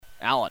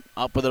Allen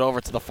up with it over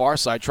to the far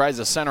side, tries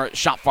to center it,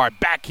 shot fired,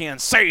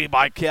 backhand, saved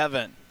by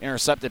Kevin.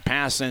 Intercepted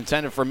pass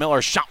intended for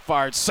Miller, shot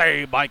fired,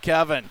 saved by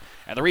Kevin.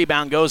 And the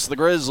rebound goes to the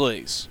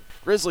Grizzlies.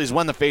 Grizzlies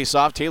win the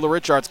faceoff. Taylor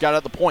Richards got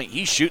at the point.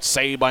 He shoots,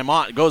 saved by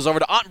Mott. It goes over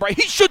to Ottenbright.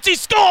 He shoots, he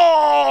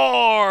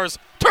scores!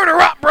 Turner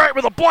Ottenbright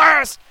with a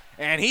blast,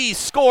 and he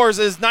scores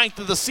his 9th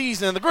of the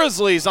season. And the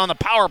Grizzlies on the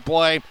power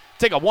play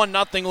take a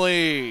 1-0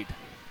 lead.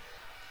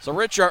 So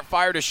Richard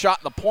fired a shot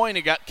in the point.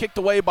 It got kicked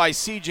away by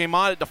C.J.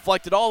 Mott. It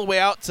deflected all the way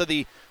out to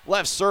the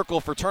left circle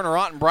for Turner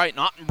Ottenbright. And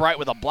Ottenbright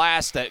with a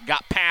blast that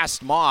got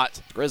past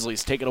Mott.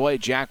 Grizzlies take it away.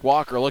 Jack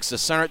Walker looks to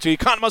center it to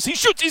Economos. He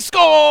shoots, he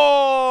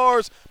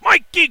scores!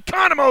 Mike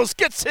Economos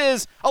gets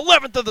his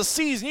 11th of the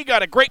season. He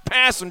got a great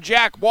pass from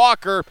Jack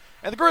Walker.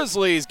 And the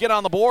Grizzlies get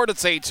on the board.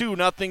 It's a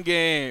 2-0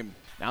 game.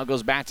 Now it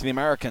goes back to the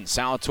Americans.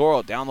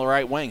 Salatoro down the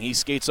right wing. He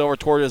skates over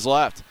toward his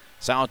left.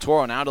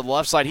 Salatoro now to the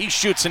left side. He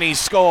shoots and he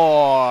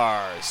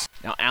scores.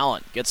 Now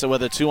Allen gets it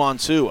with a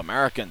 2-on-2.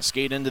 Americans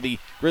skate into the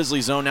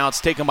Grizzly zone. Now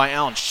it's taken by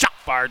Allen. Shot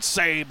fired,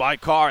 saved by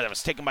Carr. That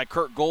was taken by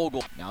Kurt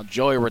Gogol. Now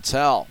Joey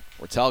Rattel.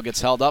 Rattel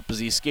gets held up as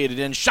he skated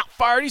in. Shot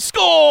fired. He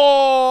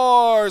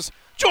scores.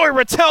 Joey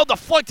Rattel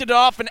deflected it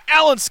off an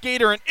Allen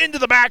skater and into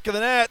the back of the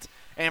net.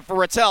 And for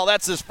Rattel,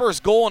 that's his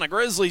first goal in a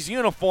Grizzlies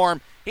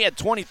uniform. He had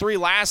 23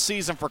 last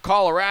season for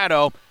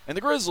Colorado. And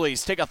the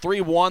Grizzlies take a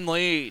 3-1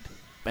 lead.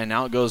 And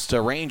now it goes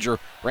to Ranger.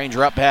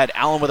 Ranger up ahead.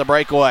 Allen with a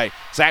breakaway.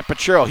 Zach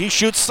Pachiro. He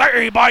shoots.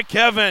 Saved by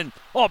Kevin.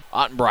 Oh,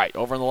 Ottenbright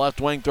over in the left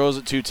wing throws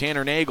it to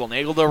Tanner Nagel.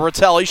 Nagel to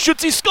Rattel. He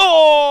shoots. He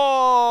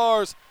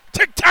scores.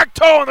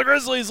 Tic-tac-toe, and the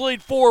Grizzlies lead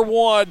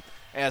 4-1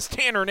 as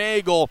Tanner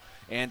Nagel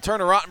and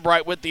Turner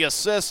Ottenbright with the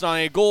assist on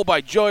a goal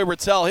by Joey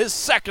Rattel, his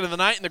second of the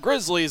night, and the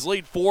Grizzlies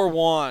lead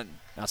 4-1.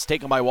 Now it's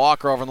taken by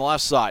Walker over on the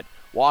left side.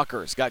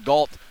 Walker's got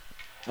Galt.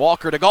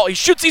 Walker to Galt. He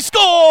shoots. He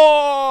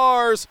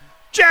scores.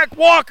 Jack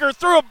Walker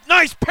threw a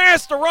nice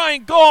pass to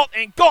Ryan Galt,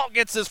 and Galt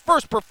gets his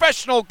first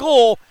professional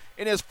goal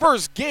in his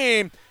first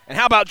game. And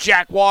how about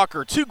Jack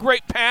Walker? 2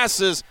 great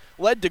passes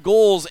led to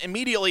goals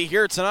immediately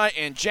here tonight,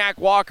 and Jack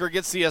Walker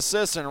gets the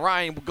assist, and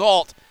Ryan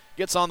Galt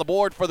gets on the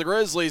board for the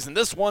Grizzlies, and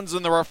this one's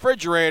in the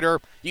refrigerator.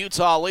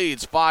 Utah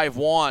leads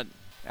 5-1.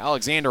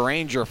 Alexander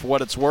Ranger, for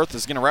what it's worth,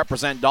 is going to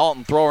represent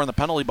Dalton. Thrower in the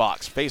penalty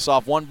box.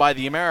 Face-off won by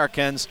the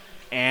Americans,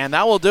 and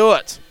that will do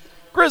it.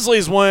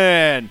 Grizzlies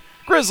win.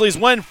 Grizzlies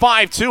win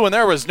 5-2, and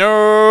there was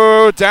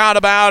no doubt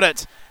about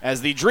it,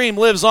 as the dream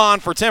lives on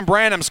for Tim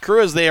Branham's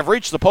crew as they have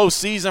reached the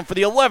postseason for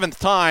the 11th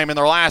time in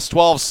their last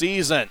 12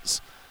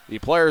 seasons. The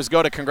players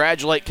go to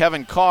congratulate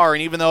Kevin Carr,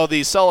 and even though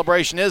the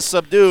celebration is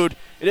subdued,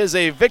 it is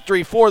a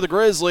victory for the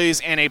Grizzlies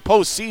and a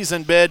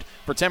postseason bid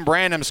for Tim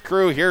Branham's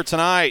crew here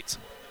tonight.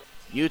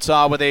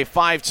 Utah with a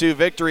 5-2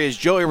 victory as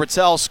Joey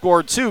Rattel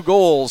scored 2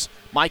 goals.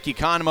 Mike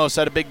Economos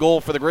had a big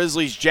goal for the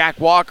Grizzlies. Jack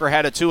Walker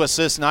had a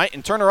 2-assist night,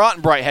 and Turner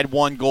Ottenbright had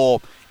 1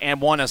 goal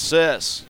and 1 assist.